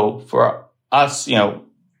 So for us,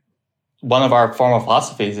 one of our formal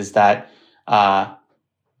philosophies is that,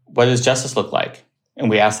 what does justice look like? And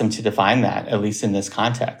we ask them to define that, at least in this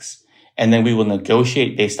context. And then we will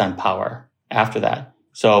negotiate based on power after that.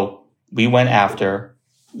 So we went after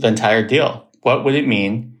the entire deal. What would it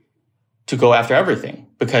mean to go after everything?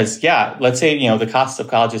 Because, let's say, the cost of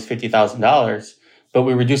college is $50,000, but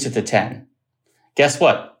we reduce it to 10. Guess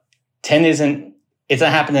what? 10 it's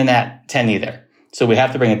not happening at 10 either. So we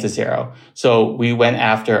have to bring it to 0. So we went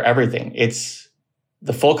after everything. It's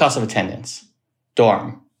the full cost of attendance,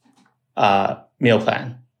 dorm, meal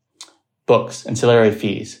plan, books, ancillary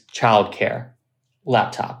fees, childcare,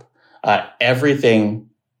 laptop, everything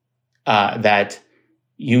that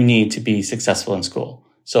you need to be successful in school.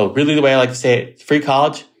 So really the way I like to say it, free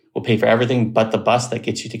college will pay for everything but the bus that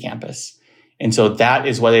gets you to campus. And so that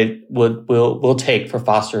is what it will take for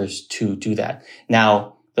fosters to do that.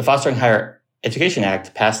 Now, the Fostering Higher Education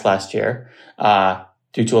Act passed last year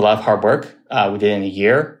due to a lot of hard work. We did it in a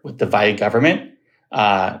year with divided government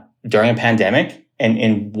during a pandemic, and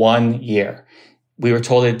in 1 year. We were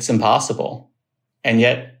told it's impossible, and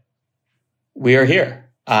yet we are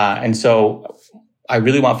here. And so I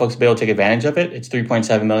really want folks to be able to take advantage of it. It's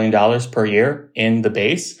 $3.7 million per year in the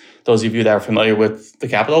base. Those of you that are familiar with the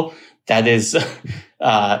Capitol, that is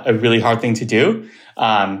a really hard thing to do.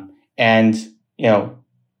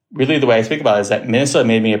 Really the way I speak about it is that Minnesota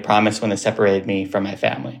made me a promise when they separated me from my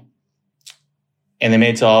family. And they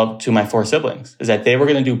made it to my 4 siblings, is that they were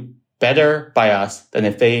going to do better by us than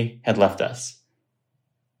if they had left us.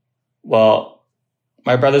 Well,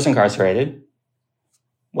 my brother's incarcerated.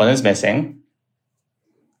 One is missing.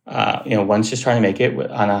 One's just trying to make it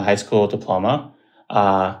on a high school diploma.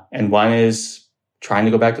 And one is trying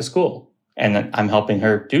to go back to school. And I'm helping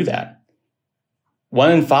her do that.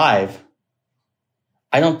 1 in 5,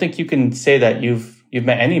 I don't think you can say that you've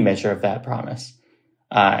met any measure of that promise.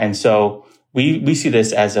 And so we see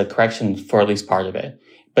this as a correction for at least part of it.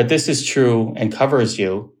 But this is true and covers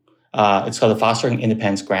you. It's called the Fostering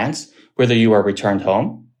Independence Grants, whether you are returned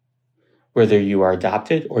home, whether you are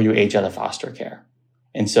adopted, or you age out of foster care.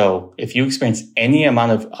 And so if you experience any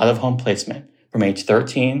amount of out-of-home placement from age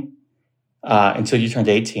 13 until you turned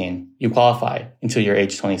 18, you qualify until you're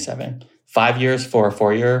age 27. 5 years for a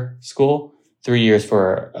 4-year school, 3 years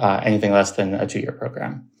for anything less than a 2-year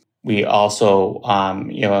program. We also,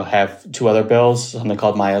 have 2 other bills, something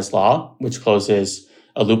called Maya's Law, which closes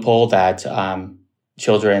a loophole that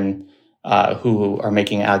children who are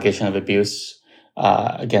making an allegation of abuse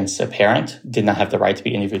against a parent did not have the right to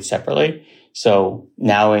be interviewed separately. So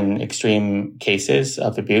now in extreme cases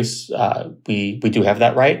of abuse, we do have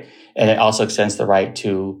that right. And it also extends the right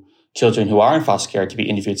to children who are in foster care to be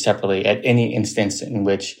interviewed separately at any instance in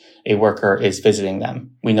which a worker is visiting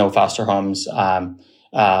them. We know foster homes, placements,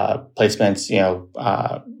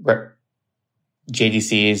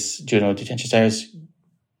 JDCs, juvenile detention centers,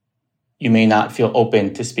 you may not feel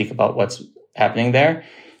open to speak about what's happening there.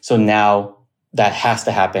 So now that has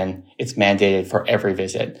to happen. It's mandated for every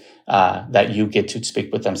visit that you get to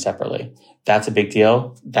speak with them separately. That's a big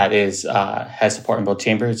deal. That is has support in both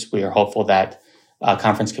chambers. We are hopeful that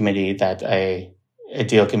conference committee that a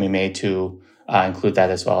deal can be made to include that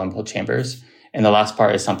as well in both chambers. And the last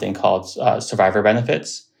part is something called survivor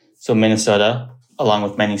benefits. So Minnesota, along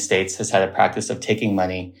with many states, has had a practice of taking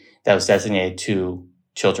money that was designated to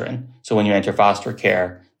children. So when you enter foster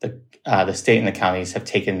care, the state and the counties have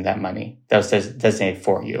taken that money that was designated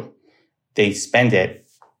for you. They spend it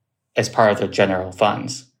as part of their general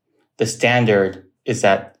funds. The standard is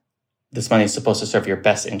that this money is supposed to serve your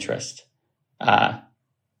best interest.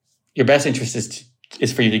 Your best interest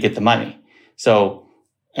is for you to get the money. So,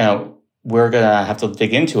 we're going to have to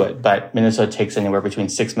dig into it, but Minnesota takes anywhere between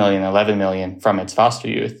 6 million and 11 million from its foster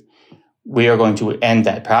youth. We are going to end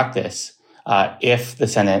that practice if the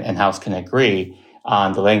Senate and House can agree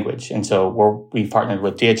on the language. And so we partnered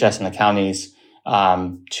with DHS and the counties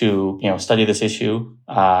to study this issue.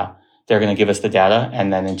 They're going to give us the data,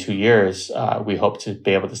 and then in 2 years, we hope to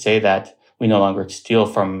be able to say that we no longer steal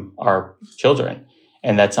from our children.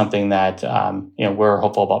 And that's something that we're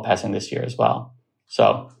hopeful about passing this year as well.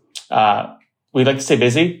 So we'd like to stay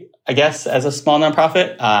busy, I guess, as a small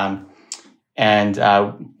nonprofit.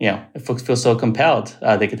 If folks feel so compelled,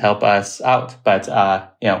 they could help us out. But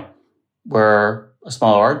we're a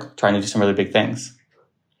small org trying to do some really big things.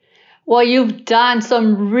 Well, you've done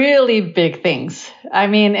some really big things. I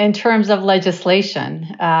mean, in terms of legislation,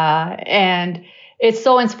 and it's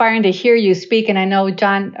so inspiring to hear you speak. And I know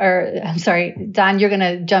Don, you're going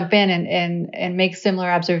to jump in and make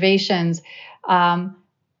similar observations.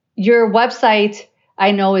 Your website,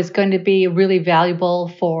 I know, is going to be really valuable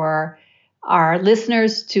for our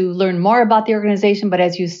listeners to learn more about the organization. But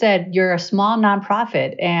as you said, you're a small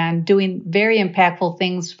nonprofit and doing very impactful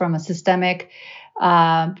things from a systemic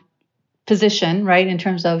position, right, in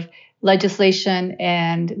terms of legislation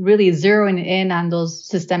and really zeroing in on those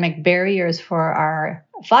systemic barriers for our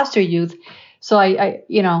foster youth. So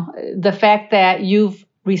the fact that you've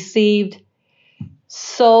been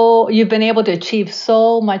able to achieve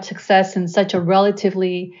so much success in such a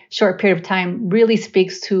relatively short period of time really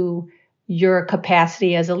speaks to your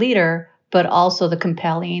capacity as a leader, but also the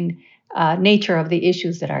compelling nature of the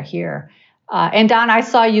issues that are here. And Don, I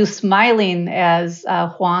saw you smiling as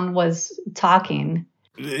Juan was talking.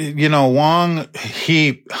 Juan,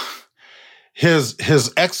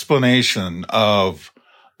 his explanation of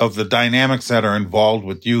the dynamics that are involved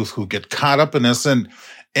with youth who get caught up in this, and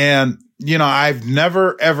I've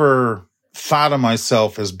never ever thought of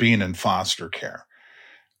myself as being in foster care,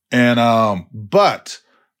 and but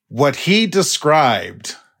what he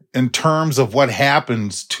described in terms of what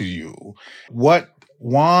happens to you, what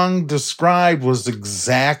Juan described was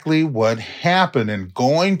exactly what happened. And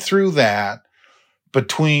going through that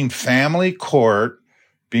between family court,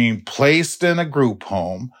 being placed in a group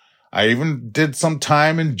home, I even did some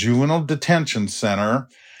time in juvenile detention center,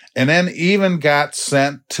 and then even got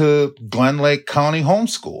sent to Glen Lake County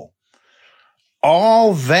Homeschool.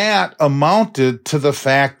 All that amounted to the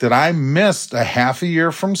fact that I missed a half a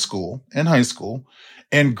year from school in high school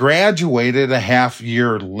and graduated a half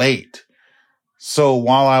year late. So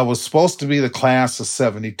while I was supposed to be the class of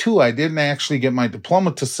 72, I didn't actually get my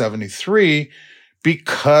diploma to 73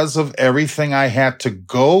 because of everything I had to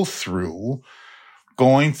go through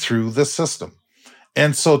going through the system.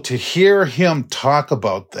 And so to hear him talk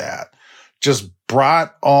about that just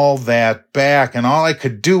brought all that back. And all I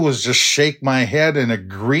could do was just shake my head and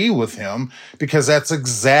agree with him, because that's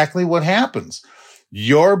exactly what happens.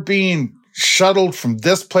 You're being shuttled from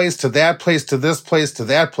this place to that place to this place to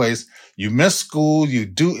that place. You miss school. You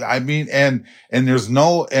do. And there's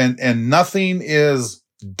and nothing is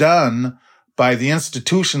done by the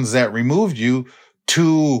institutions that removed you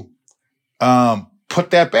to put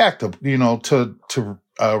that back to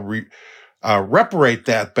reparate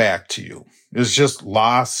that back to you. Is just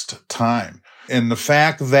lost time. And the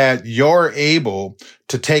fact that you're able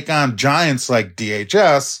to take on giants like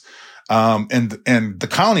DHS and the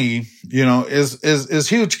county, is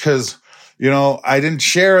huge, because I didn't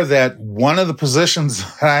share that one of the positions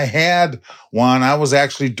that I had, I was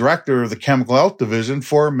actually director of the Chemical Health Division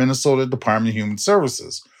for Minnesota Department of Human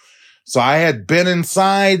Services. So I had been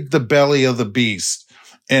inside the belly of the beast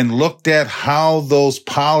and looked at how those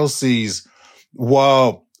policies,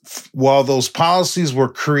 while those policies were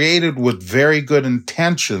created with very good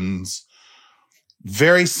intentions,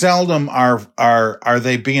 very seldom are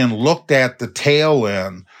they being looked at the tail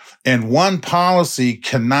end. And one policy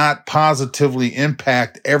cannot positively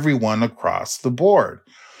impact everyone across the board.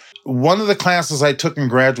 One of the classes I took in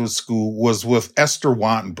graduate school was with Esther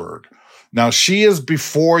Wattenberg. Now, she is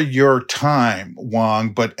before your time,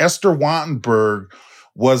 Wong, but Esther Wattenberg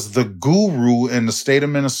was the guru in the state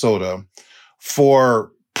of Minnesota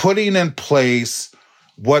for putting in place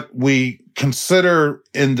what we consider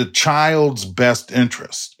in the child's best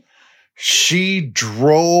interest. She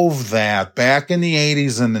drove that back in the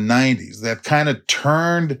 80s and the 90s. That kind of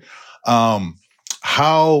turned how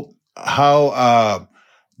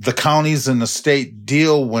the counties and the state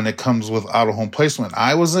deal when it comes with out-of-home placement.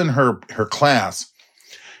 I was in her class.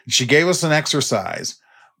 She gave us an exercise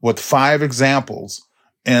with 5 examples.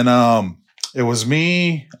 And it was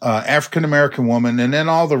me, African-American woman, and then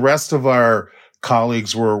all the rest of our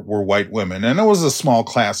colleagues were white women. And it was a small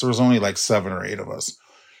class. There was only like 7 or 8 of us.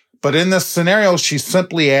 But in this scenario, she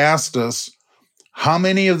simply asked us, how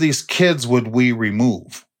many of these kids would we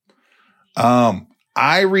remove?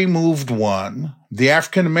 I removed 1. The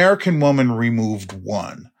African-American woman removed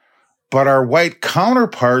 1. But our white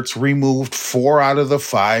counterparts removed 4 out of the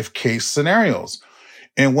 5 case scenarios.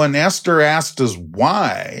 And when Esther asked us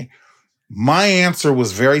why, my answer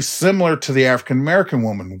was very similar to the African-American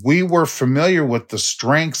woman. We were familiar with the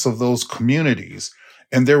strengths of those communities,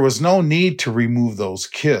 and there was no need to remove those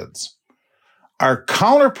kids. Our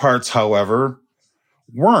counterparts, however,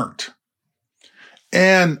 weren't.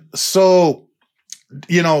 And so,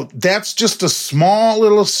 that's just a small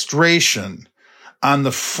illustration on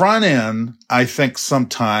the front end, I think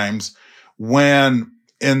sometimes, when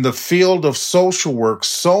in the field of social work,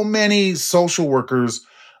 so many social workers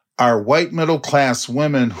are white middle-class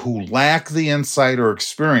women who lack the insight or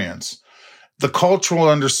experience, the cultural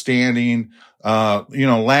understanding,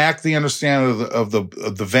 lack the understanding of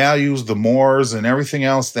the values, the mores, and everything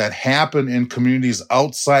else that happen in communities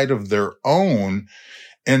outside of their own.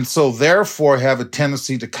 And so therefore have a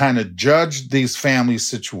tendency to kind of judge these family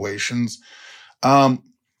situations,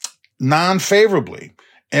 non-favorably.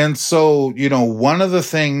 And so, one of the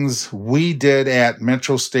things we did at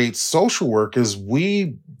Metro State Social Work is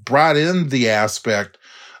we brought in the aspect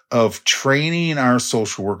of training our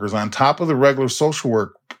social workers on top of the regular social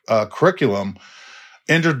work curriculum,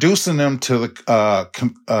 introducing them to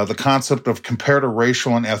the concept of comparative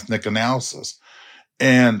racial and ethnic analysis,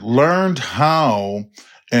 and learned how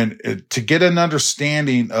and to get an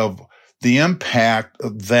understanding of the impact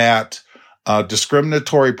that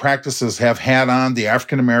discriminatory practices have had on the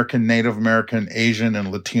African American, Native American, Asian,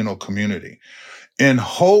 and Latino community, in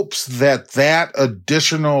hopes that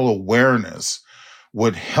additional awareness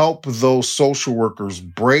would help those social workers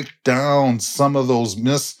break down some of those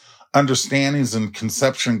misunderstandings and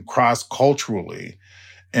conception cross-culturally,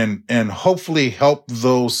 and hopefully help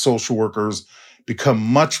those social workers become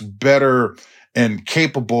much better and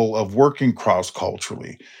capable of working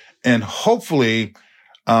cross-culturally, and hopefully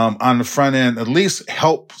on the front end, at least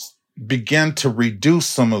help begin to reduce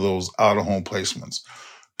some of those out-of-home placements.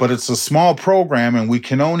 But it's a small program, and we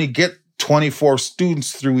can only get 24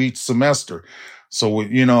 students through each semester. So,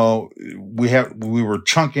 we were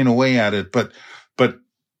chunking away at it, but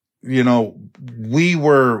we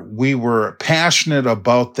were passionate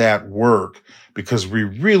about that work because we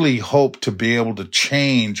really hope to be able to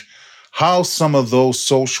change how some of those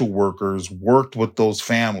social workers worked with those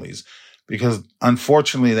families, because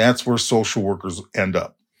unfortunately that's where social workers end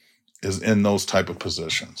up, is in those type of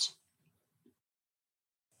positions.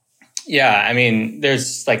 Yeah, I mean,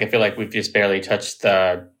 there's I feel like we've just barely touched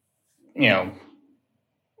the,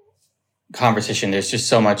 conversation. There's just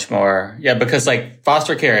so much more. Yeah, because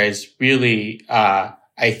foster care is really,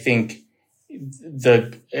 I think,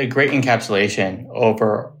 a great encapsulation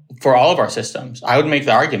for all of our systems. I would make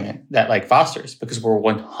the argument that fosters, because we're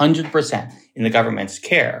 100% in the government's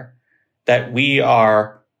care, that we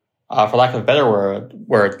are, for lack of a better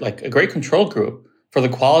word, a great control group for the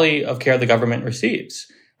quality of care the government receives.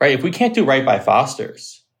 Right? If we can't do right by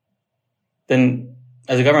fosters, then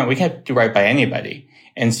as a government, we can't do right by anybody.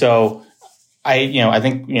 And so I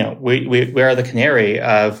think, we are the canary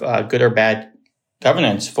of good or bad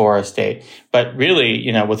governance for a state. But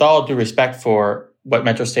really, with all due respect for what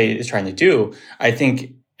Metro State is trying to do, I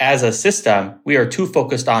think as a system, we are too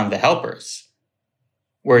focused on the helpers.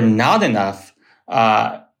 We're not enough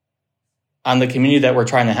on the community that we're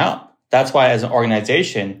trying to help. That's why as an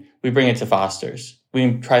organization, we bring it to fosters.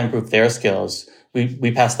 We try to improve their skills.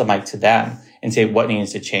 We pass the mic to them and say what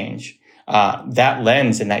needs to change. That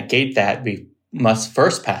lens and that gate that we must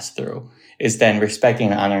first pass through is then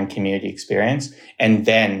respecting and honoring community experience. And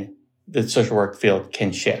then the social work field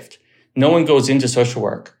can shift. No one goes into social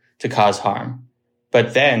work to cause harm,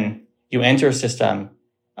 but then you enter a system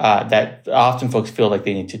that often folks feel like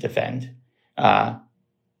they need to defend.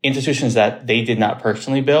 Institutions that they did not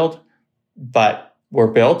personally build, but were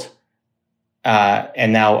built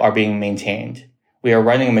and now are being maintained. We are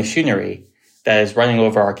running a machinery that is running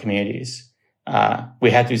over our communities.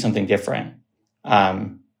 We have to do something different.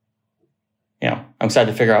 I'm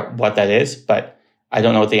excited to figure out what that is, but I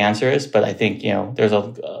don't know what the answer is. But I think, there's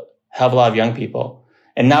a hell of a lot of young people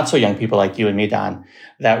and not so young people like you and me, Don,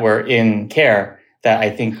 that were in care that I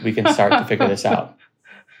think we can start to figure this out.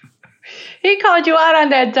 He called you out on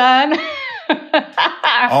that, Don.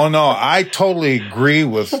 Oh, no, I totally agree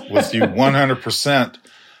with you 100%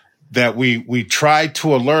 that we try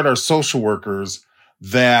to alert our social workers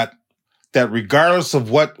that regardless of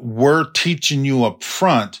what we're teaching you up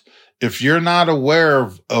front, if you're not aware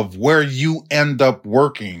of where you end up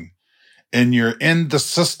working and you're in the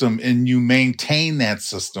system and you maintain that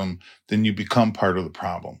system, then you become part of the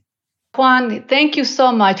problem. Juan, thank you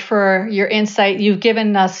so much for your insight. You've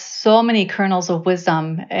given us so many kernels of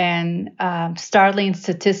wisdom and startling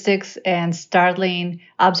statistics and startling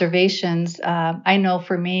observations. I know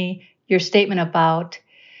for me, your statement about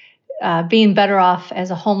being better off as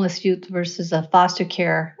a homeless youth versus a foster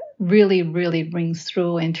care really, really rings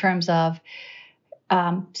through in terms of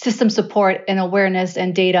system support and awareness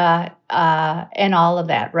and data and all of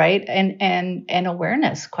that, right? And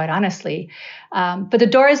awareness, quite honestly. But the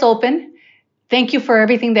door is open. Thank you for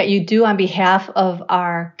everything that you do on behalf of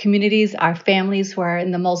our communities, our families who are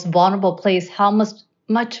in the most vulnerable place. How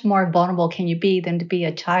much more vulnerable can you be than to be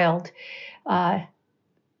a child that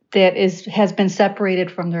has been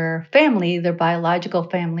separated from their family, their biological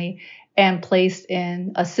family, and placed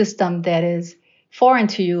in a system that is foreign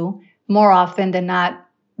to you more often than not,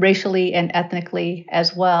 racially and ethnically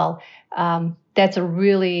as well. That's a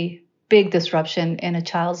really big disruption in a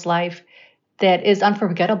child's life that is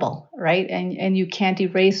unforgettable, right? And you can't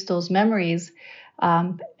erase those memories.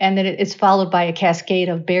 And then it's followed by a cascade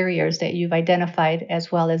of barriers that you've identified,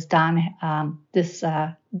 as well as Don, this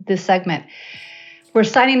segment. We're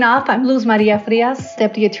signing off. I'm Luz Maria Frias,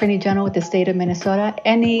 Deputy Attorney General with the state of Minnesota.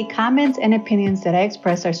 Any comments and opinions that I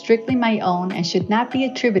express are strictly my own and should not be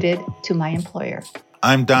attributed to my employer.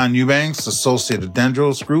 I'm Don Eubanks, Associate of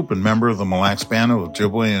Dendros Group and member of the Mille Lacs Band of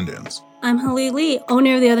Ojibwe Indians. I'm Halil Lee,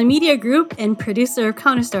 owner of the Other Media Group and producer of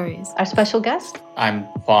Counter Stories. Our special guest? I'm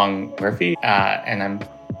Fong Murphy, and I'm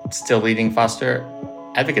still leading foster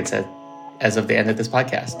advocates as of the end of this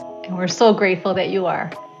podcast. And we're so grateful that you are.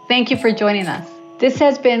 Thank you for joining us. This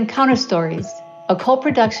has been Counter Stories, a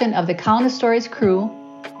co-production of the Counter Stories crew,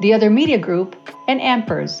 the Other Media Group, and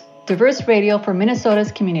Ampers, diverse radio for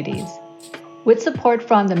Minnesota's communities, with support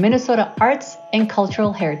from the Minnesota Arts and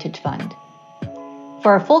Cultural Heritage Fund.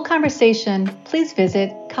 For our full conversation, please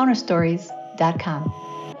visit counterstories.com.